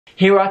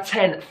Here are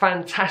 10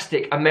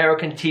 fantastic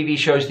American TV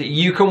shows that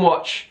you can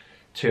watch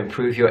to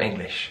improve your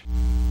English.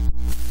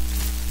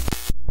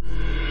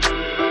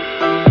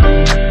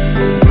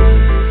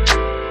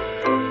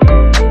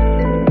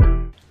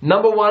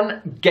 Number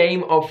 1,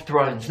 Game of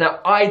Thrones.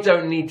 Now, I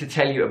don't need to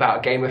tell you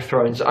about Game of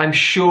Thrones. I'm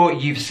sure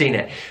you've seen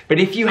it. But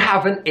if you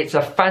haven't, it's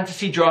a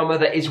fantasy drama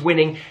that is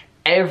winning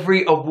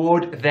every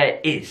award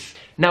there is.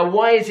 Now,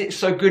 why is it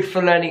so good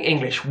for learning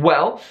English?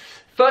 Well,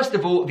 first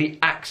of all, the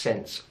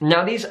accents.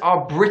 Now, these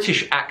are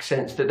British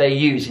accents that they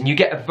use, and you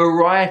get a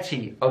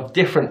variety of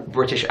different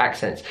British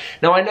accents.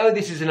 Now, I know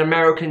this is an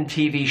American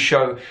TV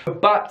show,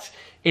 but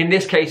in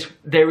this case,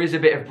 there is a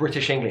bit of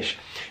British English.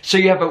 So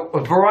you have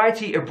a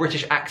variety of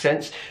British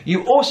accents.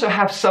 You also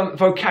have some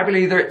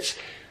vocabulary that's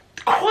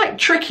quite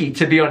tricky,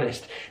 to be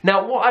honest.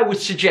 Now, what I would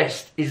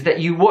suggest is that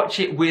you watch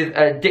it with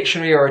a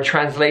dictionary or a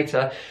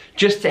translator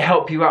just to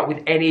help you out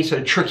with any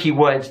sort of tricky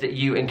words that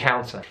you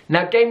encounter.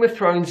 Now, Game of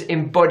Thrones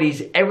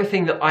embodies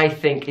everything that I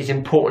think is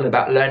important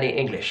about learning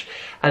English,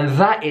 and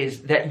that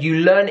is that you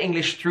learn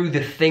English through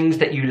the things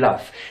that you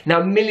love.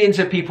 Now, millions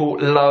of people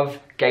love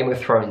Game of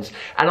Thrones,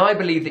 and I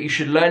believe that you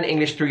should learn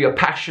English through your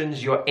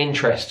passions, your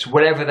interests,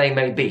 whatever they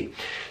may be.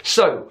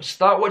 So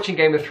start watching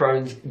Game of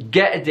Thrones,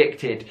 get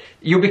addicted.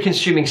 You'll be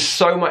consuming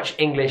so much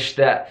English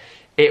that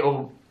it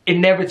will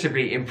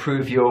inevitably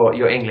improve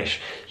your English.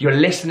 Your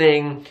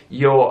listening,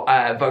 your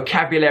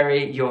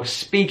vocabulary, your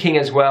speaking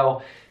as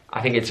well.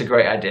 I think it's a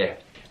great idea.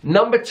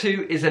 Number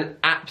 2 is an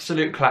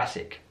absolute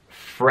classic,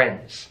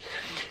 Friends.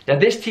 Now,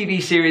 this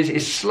TV series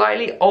is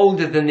slightly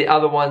older than the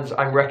other ones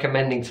I'm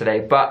recommending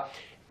today, but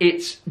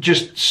it's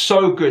just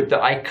so good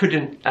that I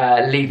couldn't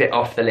leave it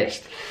off the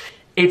list.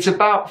 It's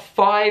about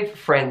 5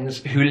 friends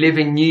who live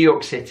in New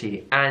York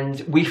City, and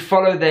we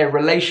follow their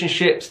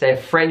relationships, their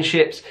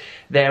friendships,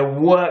 their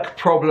work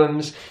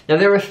problems. Now,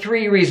 there are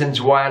 3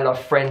 reasons why I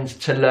love Friends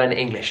to learn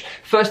English.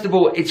 First of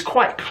all, it's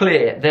quite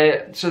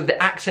clear. So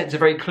the accents are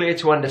very clear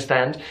to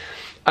understand.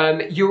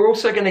 You're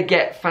also going to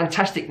get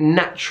fantastic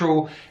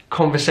natural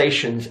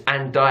conversations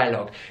and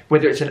dialogue,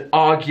 whether it's an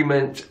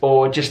argument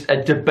or just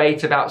a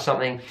debate about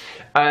something.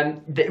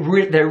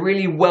 They're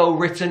really well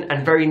written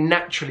and very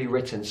naturally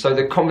written. So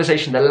the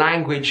conversation, the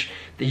language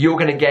that you're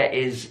going to get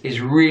is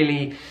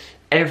really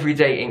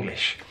everyday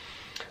English.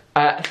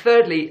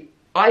 Thirdly,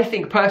 I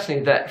think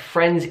personally that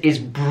Friends is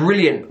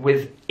brilliant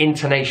with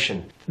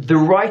intonation. The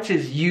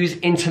writers use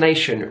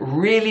intonation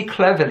really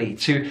cleverly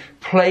to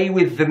play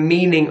with the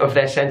meaning of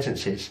their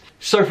sentences.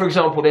 So for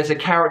example, there's a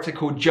character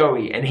called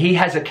Joey, and he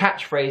has a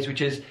catchphrase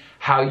which is,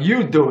 "How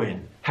you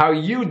doing? How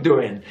you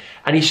doing?"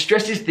 And he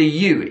stresses the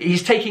you.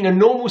 He's taking a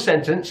normal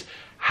sentence,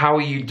 "How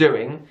are you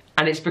doing?"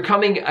 and it's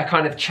becoming a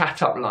kind of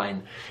chat-up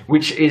line,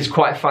 which is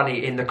quite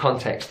funny in the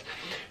context.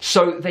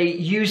 So they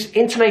use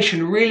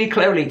intonation really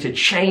cleverly to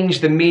change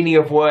the meaning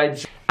of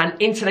words, and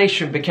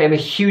intonation became a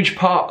huge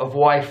part of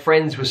why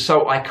Friends was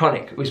so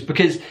iconic. It was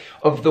because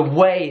of the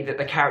way that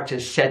the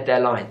characters said their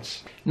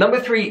lines. Number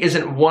 3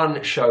 isn't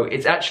one show,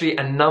 it's actually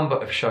a number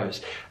of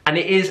shows, and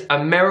it is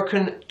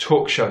American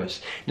talk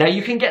shows. Now,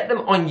 you can get them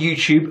on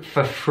YouTube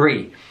for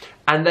free,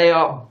 and they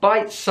are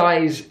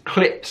bite-sized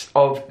clips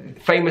of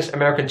famous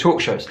American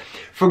talk shows.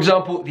 For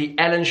example, The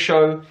Ellen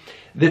Show,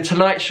 The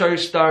Tonight Show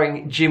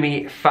starring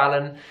Jimmy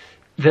Fallon,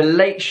 The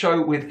Late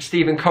Show with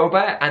Stephen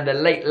Colbert, and The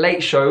Late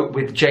Late Show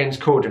with James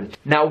Corden.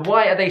 Now,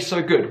 why are they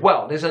so good?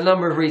 Well, there's a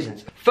number of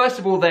reasons. First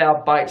of all, they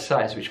are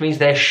bite-sized, which means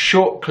they're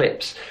short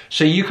clips,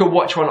 so you can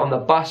watch one on the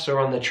bus or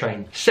on the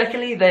train.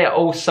 Secondly, they are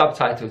all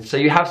subtitled, so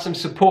you have some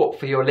support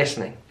for your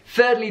listening.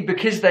 Thirdly,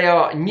 because they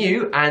are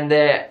new and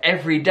they're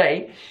every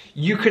day,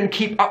 you can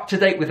keep up to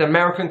date with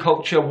American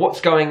culture, what's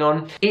going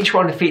on. Each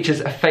one features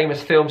a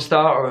famous film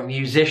star or a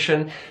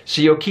musician,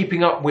 so you're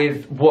keeping up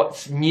with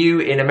what's new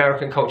in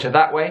American culture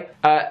that way.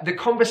 The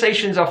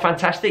conversations are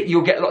fantastic.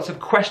 You'll get lots of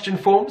question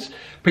forms,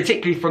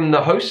 particularly from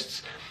the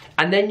hosts,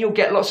 and then you'll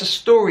get lots of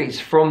stories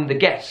from the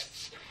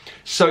guests.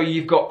 So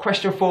you've got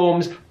question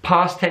forms,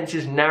 past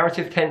tenses,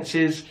 narrative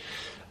tenses,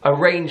 a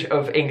range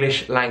of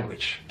English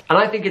language. And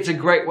I think it's a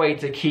great way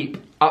to keep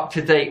up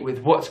to date with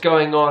what's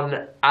going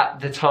on at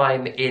the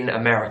time in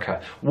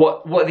America.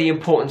 What are the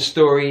important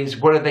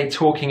stories? What are they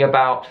talking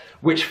about?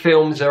 Which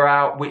films are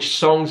out? Which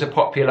songs are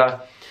popular?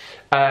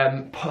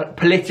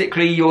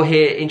 Politically, you'll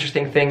hear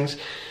interesting things.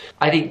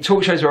 I think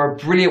talk shows are a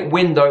brilliant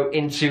window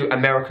into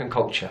American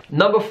culture.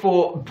 Number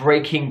 4,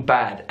 Breaking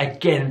Bad.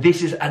 Again,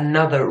 this is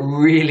another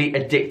really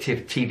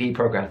addictive TV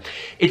program.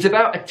 It's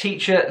about a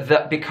teacher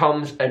that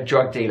becomes a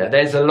drug dealer.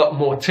 There's a lot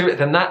more to it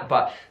than that,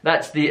 but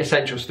that's the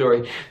essential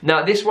story.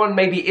 Now, this one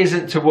maybe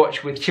isn't to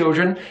watch with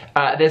children.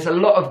 There's a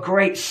lot of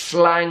great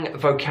slang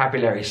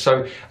vocabulary,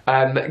 so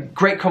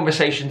great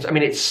conversations. I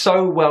mean, it's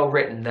so well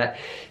written that,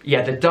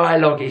 yeah, the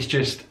dialogue is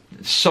just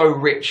so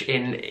rich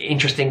in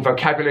interesting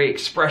vocabulary,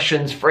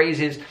 expressions,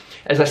 phrases.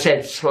 As I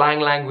said, slang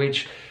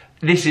language.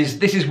 This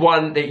is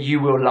one that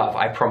you will love,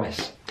 I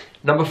promise.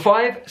 Number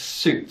 5,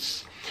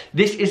 Suits.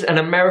 This is an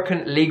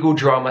American legal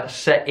drama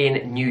set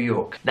in New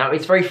York. Now,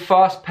 it's very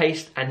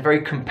fast-paced and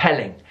very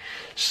compelling.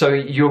 So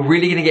you're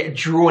really going to get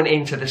drawn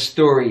into the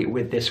story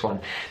with this one.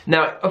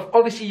 Now,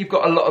 obviously you've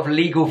got a lot of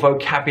legal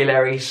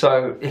vocabulary,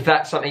 so if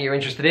that's something you're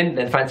interested in,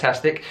 then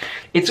fantastic.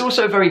 It's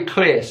also very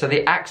clear, so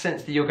the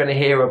accents that you're going to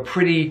hear are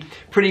pretty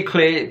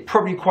clear,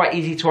 probably quite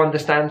easy to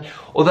understand,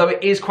 although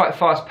it is quite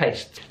fast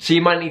paced. So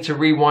you might need to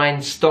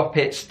rewind, stop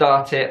it,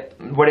 start it,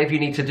 whatever you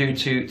need to do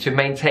to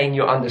maintain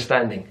your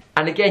understanding.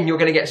 And again, you're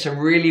going to get some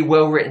really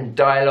well written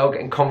dialogue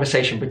and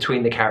conversation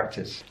between the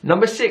characters.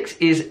 Number 6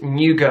 is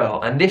New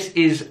Girl, and this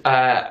is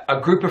a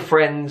group of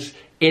friends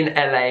in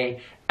LA,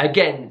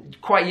 again,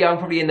 quite young,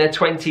 probably in their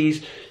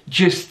 20s,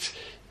 just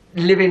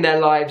living their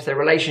lives, their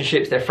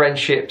relationships, their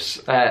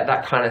friendships,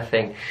 that kind of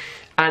thing.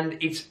 And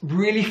it's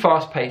really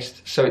fast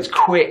paced, so it's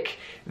quick,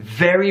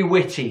 very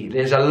witty.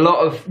 There's a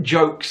lot of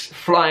jokes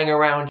flying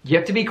around. You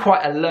have to be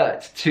quite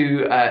alert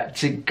to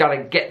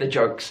kind of get the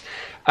jokes.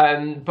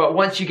 But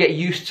once you get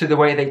used to the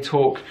way they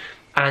talk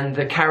and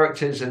the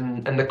characters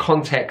and the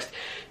context,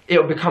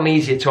 it'll become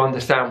easier to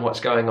understand what's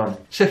going on.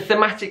 So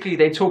thematically,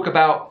 they talk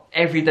about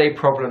everyday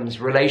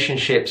problems,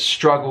 relationships,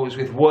 struggles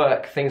with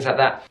work, things like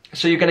that.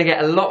 So you're going to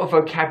get a lot of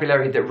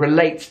vocabulary that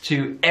relates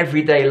to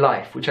everyday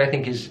life, which I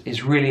think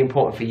is really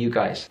important for you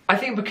guys. I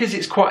think because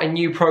it's quite a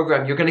new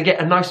program, you're going to get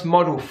a nice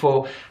model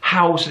for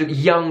how sort of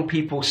young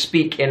people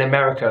speak in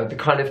America, the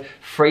kind of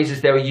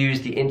phrases they'll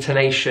use, the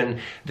intonation,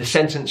 the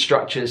sentence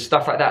structures,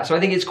 stuff like that. So I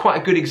think it's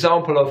quite a good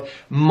example of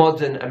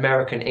modern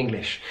American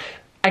English.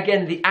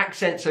 Again, the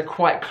accents are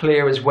quite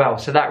clear as well,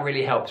 so that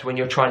really helps when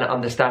you're trying to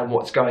understand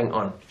what's going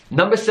on.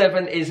 Number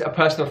 7 is a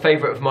personal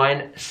favourite of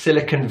mine,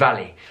 Silicon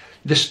Valley.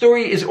 The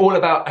story is all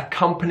about a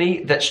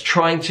company that's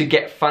trying to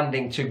get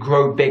funding to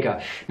grow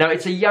bigger. Now,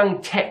 it's a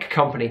young tech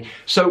company,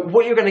 so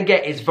what you're going to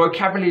get is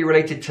vocabulary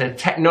related to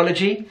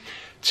technology,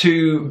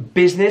 to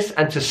business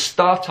and to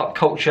startup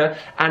culture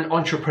and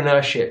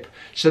entrepreneurship.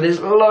 So there's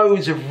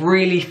loads of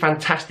really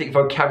fantastic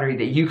vocabulary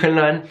that you can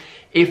learn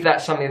if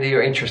that's something that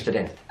you're interested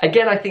in.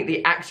 Again, I think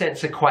the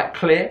accents are quite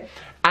clear,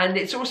 and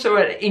it's also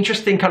an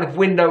interesting kind of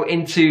window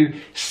into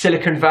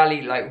Silicon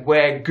Valley, like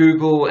where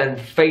Google and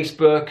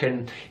Facebook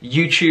and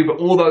YouTube,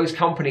 all those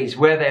companies,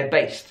 where they're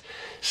based.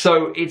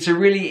 So it's a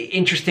really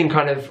interesting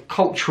kind of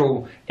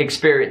cultural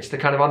experience to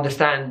kind of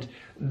understand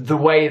the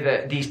way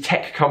that these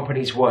tech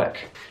companies work.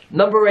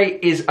 Number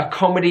 8 is a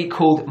comedy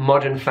called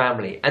Modern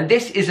Family, and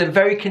this is a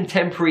very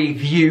contemporary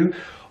view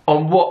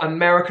on what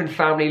American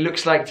family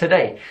looks like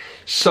today.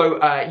 So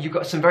you've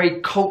got some very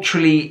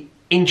culturally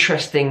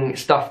interesting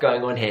stuff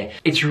going on here.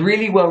 It's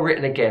really well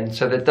written again,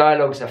 so the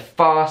dialogues are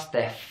fast,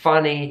 they're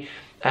funny,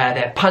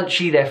 they're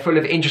punchy, they're full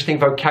of interesting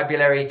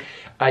vocabulary.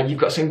 You've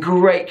got some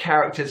great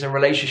characters and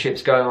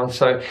relationships going on,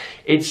 so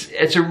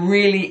it's a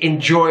really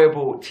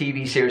enjoyable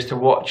TV series to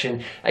watch.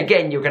 And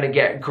again, you're going to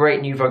get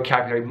great new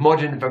vocabulary,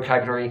 modern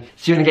vocabulary.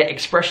 So you're going to get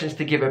expressions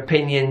to give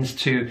opinions,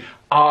 to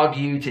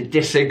argue, to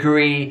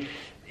disagree.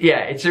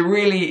 Yeah, it's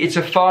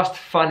a fast,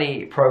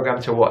 funny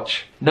program to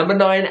watch. Number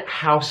 9,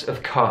 House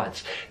of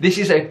Cards. This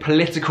is a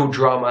political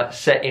drama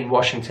set in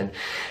Washington.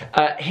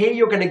 Here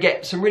you're going to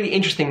get some really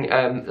interesting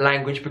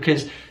language,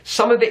 because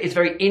some of it is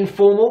very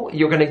informal.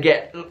 You're going to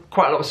get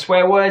quite a lot of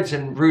swear words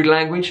and rude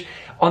language.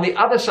 On the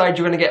other side,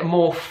 you're going to get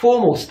more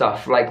formal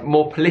stuff, like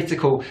more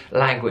political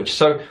language.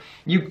 So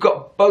you've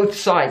got both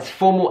sides,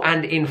 formal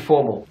and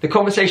informal. The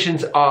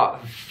conversations are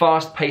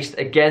fast-paced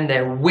again,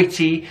 they're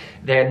witty,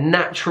 they're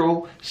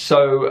natural,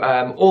 so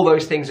all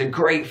those things are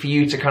great for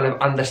you to kind of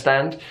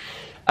understand.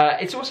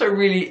 It's also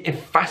really a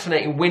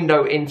fascinating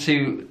window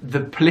into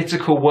the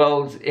political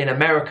world in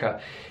America,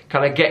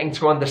 kind of getting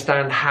to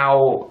understand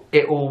how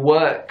it all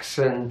works.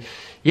 And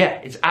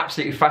yeah, it's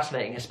absolutely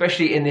fascinating,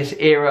 especially in this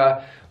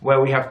era where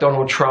we have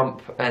Donald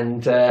Trump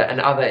and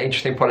other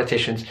interesting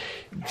politicians.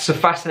 It's a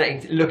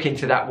fascinating look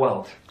into that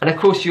world. And of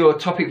course, your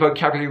topic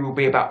vocabulary will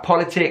be about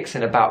politics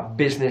and about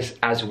business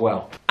as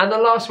well. And the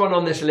last one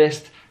on this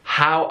list,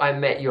 How I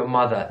Met Your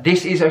Mother.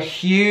 This is a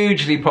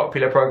hugely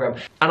popular program,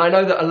 and I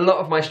know that a lot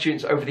of my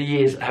students over the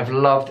years have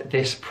loved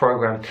this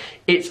program.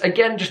 It's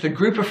again just a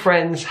group of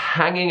friends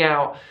hanging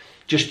out,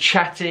 just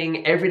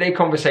chatting, everyday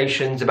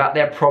conversations about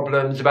their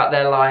problems, about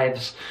their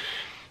lives,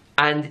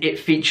 and it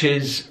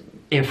features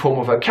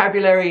informal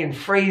vocabulary and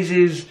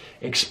phrases,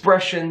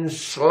 expressions,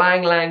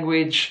 slang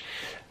language.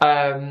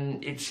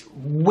 It's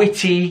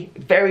witty,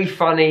 very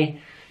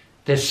funny.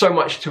 There's so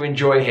much to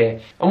enjoy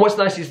here. And what's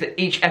nice is that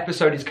each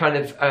episode is kind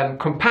of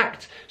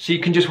compact, so you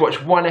can just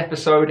watch one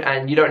episode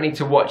and you don't need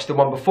to watch the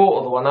one before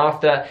or the one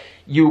after.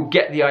 You'll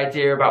get the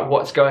idea about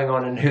what's going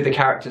on and who the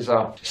characters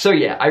are. So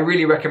yeah, I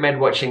really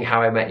recommend watching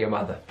How I Met Your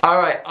Mother.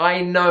 Alright,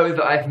 I know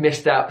that I've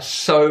missed out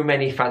so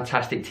many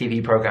fantastic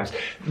TV programs.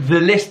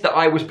 The list that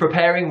I was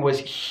preparing was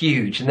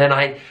huge, and then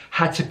I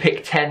had to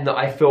pick 10 that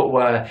I thought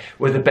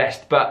were the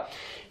best. But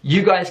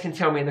you guys can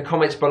tell me in the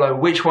comments below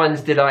which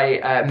ones did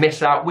I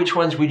miss out, which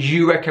ones would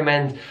you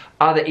recommend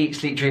other Eat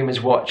Sleep Dreamers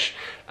watch,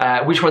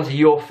 which ones are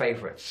your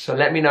favourites. So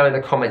let me know in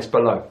the comments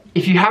below.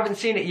 If you haven't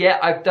seen it yet,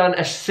 I've done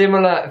a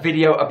similar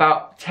video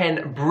about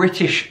 10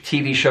 British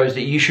TV shows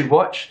that you should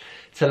watch.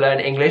 to learn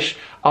English.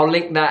 I'll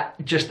link that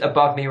just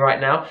above me right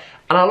now.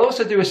 And I'll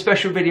also do a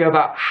special video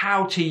about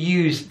how to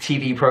use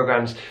TV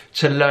programs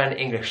to learn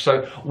English.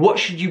 So what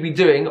should you be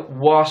doing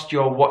whilst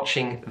you're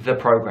watching the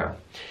program?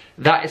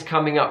 That is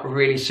coming up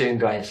really soon,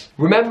 guys.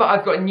 Remember,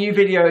 I've got new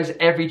videos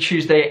every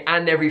Tuesday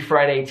and every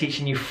Friday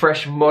teaching you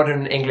fresh,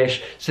 modern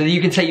English so that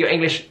you can take your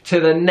English to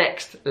the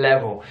next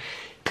level.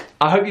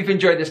 I hope you've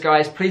enjoyed this,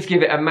 guys. Please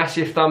give it a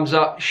massive thumbs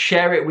up,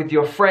 share it with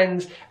your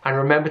friends, and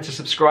remember to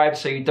subscribe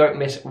so you don't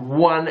miss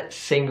one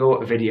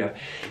single video.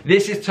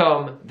 This is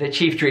Tom, the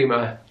Chief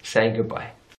Dreamer, saying goodbye.